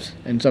sometimes,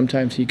 and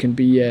sometimes he can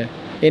be an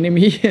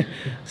enemy.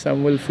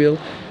 Some will feel,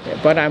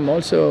 but I'm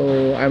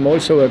also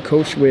a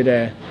coach with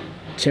a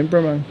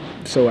temperament,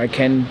 so I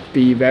can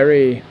be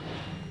very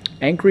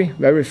angry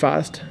very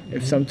fast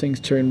if something's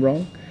turned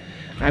wrong.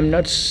 I'm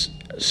not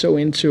so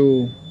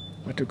into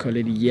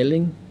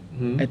yelling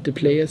at the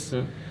players.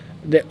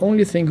 The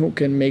only thing who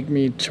can make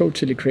me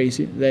totally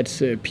crazy,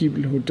 that's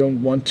people who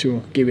don't want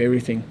to give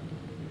everything.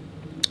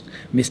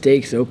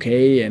 Mistakes,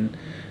 okay, and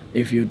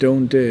if you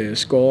don't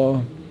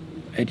score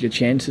at your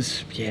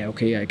chances, yeah,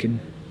 okay, I can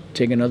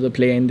take another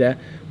player in there.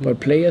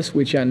 But players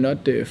which are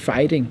not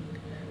fighting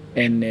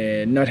and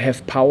not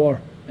have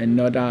power and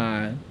not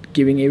are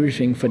giving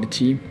everything for the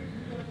team,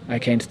 I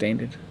can't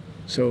stand it.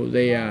 So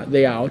they are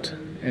out,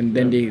 and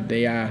then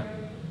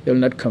they'll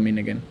not come in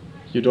again.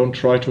 You don't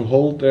try to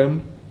hold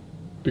them,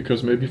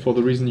 because maybe for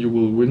the reason you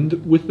will win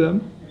with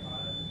them.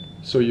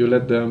 So you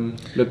let them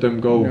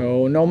go.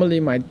 No, normally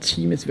my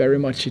team is very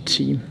much a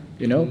team.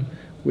 You know,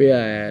 we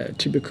are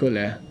typical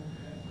a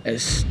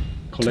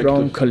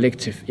strong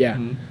collective. Yeah.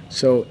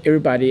 So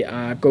everybody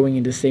are going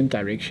in the same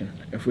direction.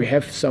 If we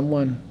have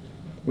someone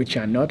which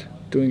are not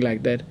doing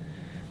like that,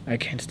 I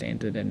can't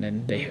stand it, and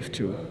then they have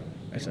to.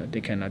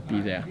 They cannot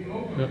be there.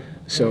 Yeah.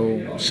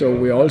 So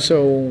we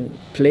also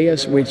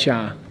players which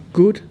are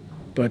good,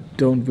 but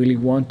don't really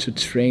want to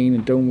train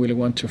and don't really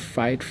want to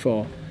fight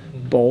for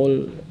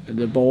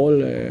the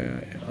ball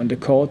on the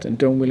court, and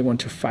don't really want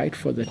to fight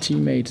for the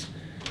teammates.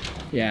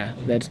 Yeah,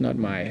 that's not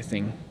my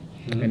thing.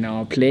 And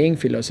our playing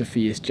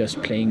philosophy is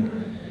just playing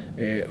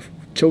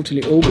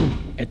totally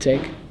open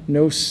attack.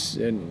 No,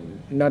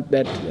 not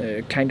that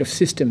kind of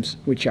systems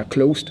which are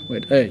closed.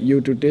 With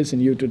you do this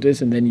and you do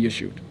this and then you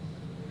shoot.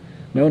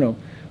 No.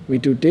 We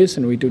do this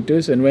and we do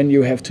this, and when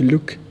you have to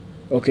look,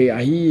 okay,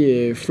 are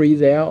he free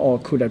there, or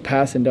could I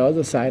pass on the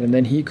other side, and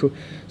then he could.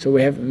 So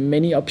we have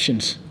many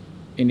options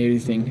in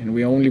everything, and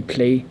we only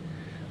play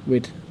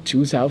with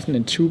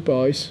 2002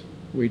 boys,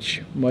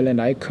 which Moll and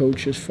I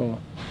coaches for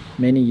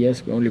many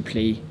years. We only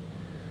play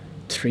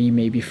 3,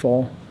 maybe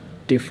 4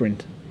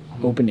 different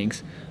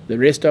openings. The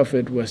rest of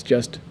it was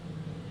just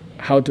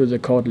how do the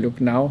court look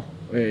now?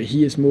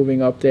 He is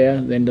moving up there,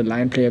 then the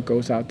line player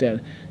goes out there.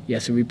 Yeah,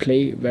 so we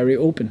play very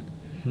open,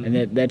 and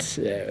that's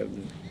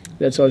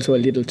also a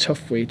little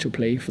tough way to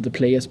play for the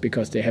players,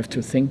 because they have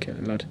to think a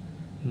lot.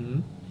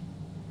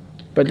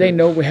 But they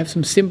know we have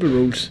some simple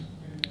rules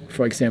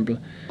for example,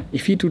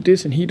 if he do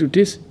this and he do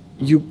this,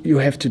 you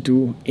have to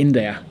do in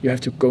there. You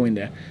have to go in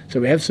there.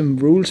 So we have some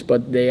rules,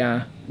 but they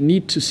are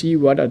need to see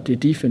what are the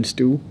defense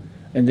do,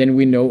 and then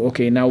we know,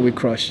 okay, now we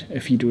cross.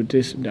 If he do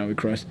this, now we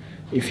cross.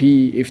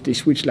 If they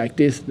switch like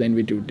this, then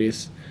we do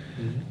this.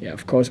 Yeah,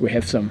 of course we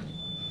have some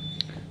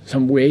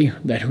way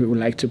that we would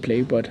like to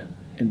play, but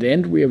in the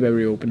end we are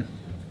very open.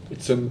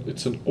 It's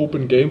an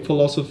open game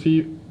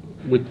philosophy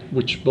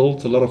which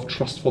builds a lot of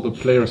trust for the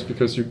players,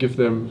 because you give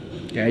them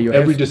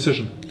every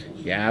decision.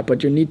 Yeah,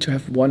 but you need to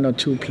have 1 or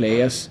 2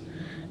 players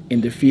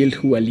in the field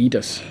who are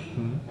leaders.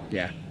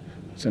 Yeah.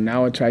 So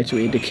now I try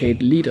to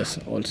educate leaders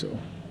also.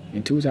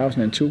 In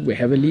 2002 we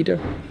have a leader,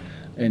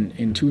 and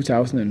in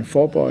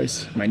 2004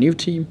 boys, my new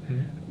team,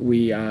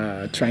 we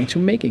are trying to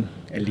making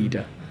a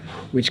leader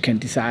which can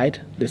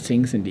decide the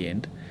things in the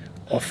end.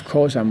 Of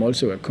course I'm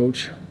also a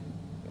coach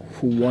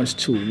who wants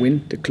to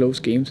win the close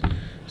games,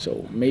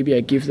 so maybe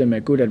I give them a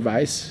good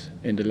advice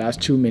in the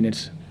last 2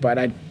 minutes, but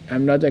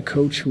I'm not a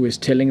coach who is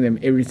telling them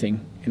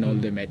everything in all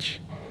the match.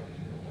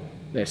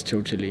 That's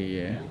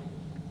totally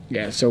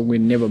so we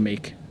never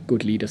make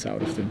good leaders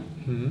out of them.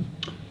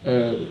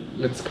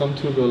 Let's come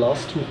to the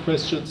last 2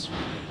 questions.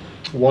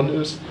 One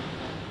is,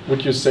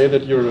 would you say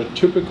that you're a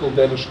typical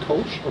Danish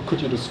coach, or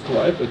could you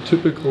describe a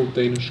typical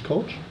Danish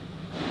coach?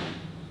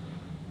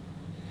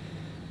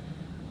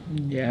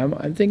 Yeah,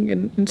 I think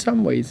in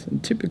some ways, a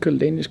typical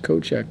Danish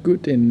coach are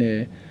good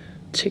in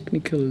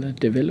technical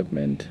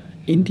development,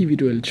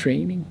 individual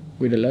training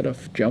with a lot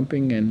of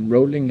jumping and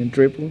rolling and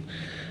dribble.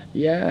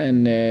 Yeah,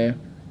 and a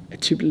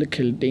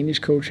typical Danish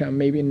coach are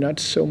maybe not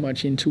so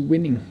much into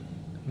winning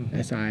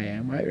as I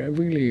am. I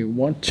really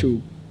want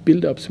to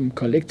build up some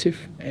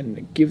collective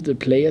and give the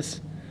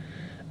players,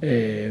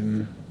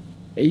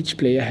 each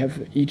player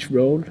have each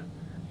role.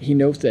 He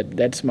knows that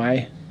that's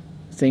my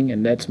thing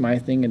and that's my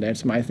thing and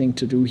that's my thing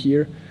to do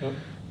here.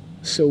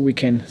 So we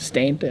can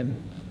stand and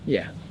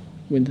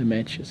win the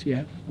matches.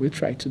 Yeah, we'll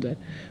try to that.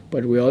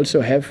 But we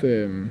also have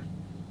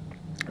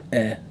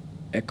a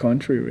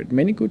country with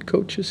many good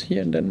coaches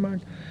here in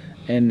Denmark,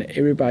 and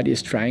everybody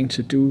is trying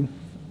to do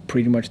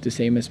pretty much the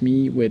same as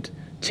me with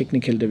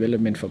technical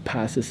development for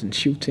passes and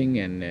shooting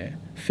and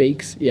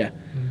fakes. Yeah.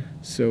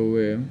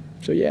 So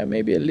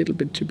maybe a little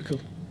bit typical.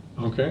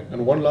 Okay.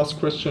 And one last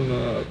question,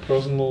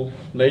 personal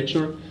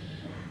nature.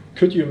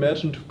 Could you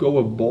imagine to go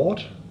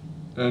abroad,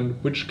 and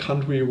in which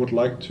country would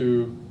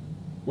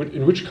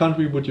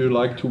you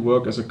like to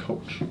work as a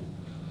coach?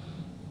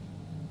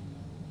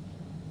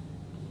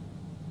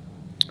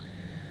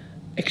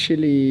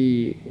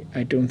 Actually,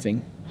 I don't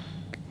think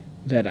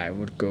that I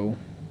would go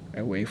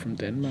away from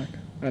Denmark.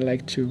 I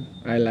like to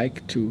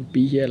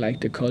be here. I like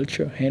the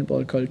culture,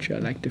 handball culture. I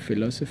like the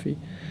philosophy.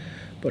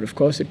 But of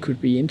course, it could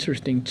be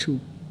interesting to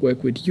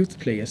work with youth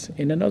players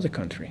in another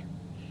country.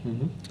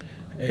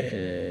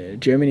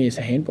 Germany is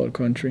a handball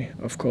country.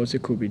 Of course,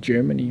 it could be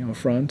Germany or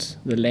France.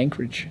 The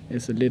language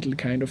is a little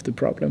kind of the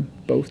problem,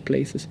 both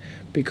places,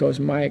 because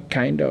my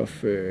kind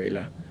of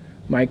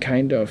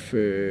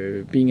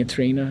being a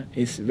trainer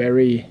is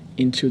very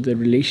into the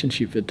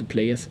relationship with the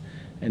players,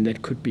 and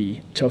that could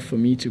be tough for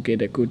me to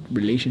get a good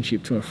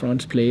relationship to a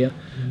French player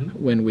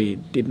when we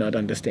did not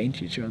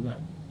understand each other.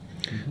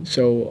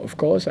 So of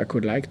course I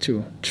could like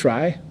to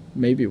try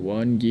maybe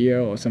 1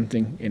 year or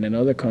something in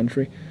another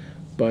country,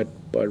 but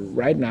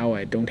right now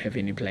I don't have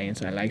any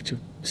plans. I like to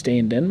stay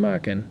in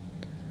Denmark, and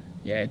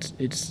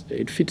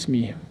it fits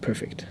me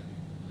perfect.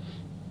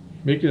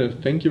 Mikkel,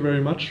 thank you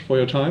very much for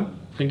your time.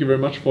 Thank you very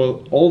much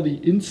for all the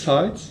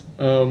insights.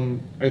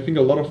 I think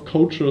a lot of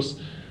coaches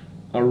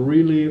are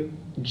really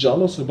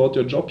jealous about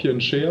your job here in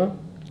SHEA,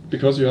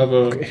 because you have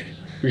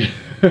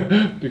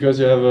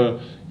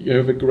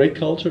a great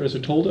culture, as you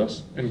told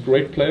us, and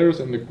great players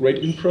and a great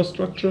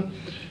infrastructure.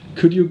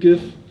 Could you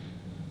give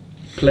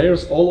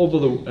players all over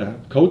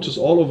coaches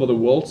all over the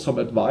world some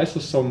advice,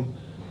 some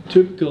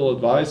typical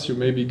advice you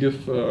maybe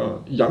give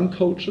young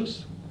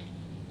coaches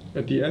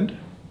at the end?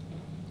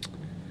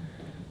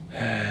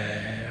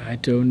 I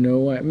don't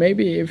know.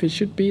 Maybe if it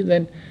should be,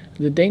 then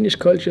the Danish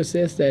culture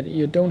says that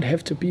you don't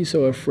have to be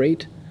so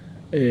afraid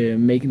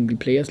making the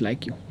players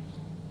like you.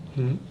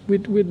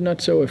 We're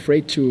not so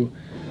afraid to,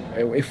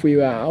 if we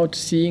are out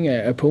seeing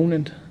an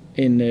opponent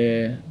in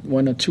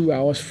 1 or 2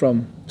 hours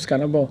from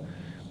Skanderborg,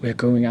 we're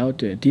going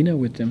out dinner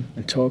with them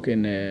and talk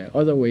in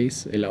other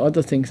ways,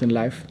 other things in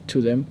life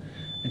to them,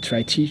 and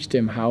try to teach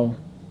them how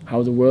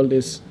the world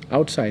is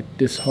outside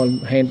this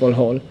handball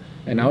hall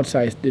and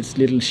outside this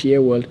little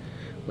SHEA world.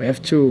 We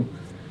have to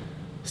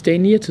stay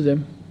near to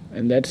them,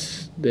 and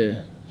that's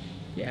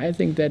I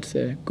think that's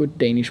a good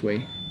Danish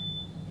way.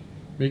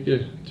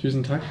 Mikkel,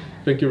 tusind tak.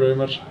 Thank you very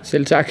much.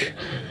 Selv tak.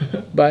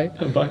 Bye.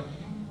 Bye.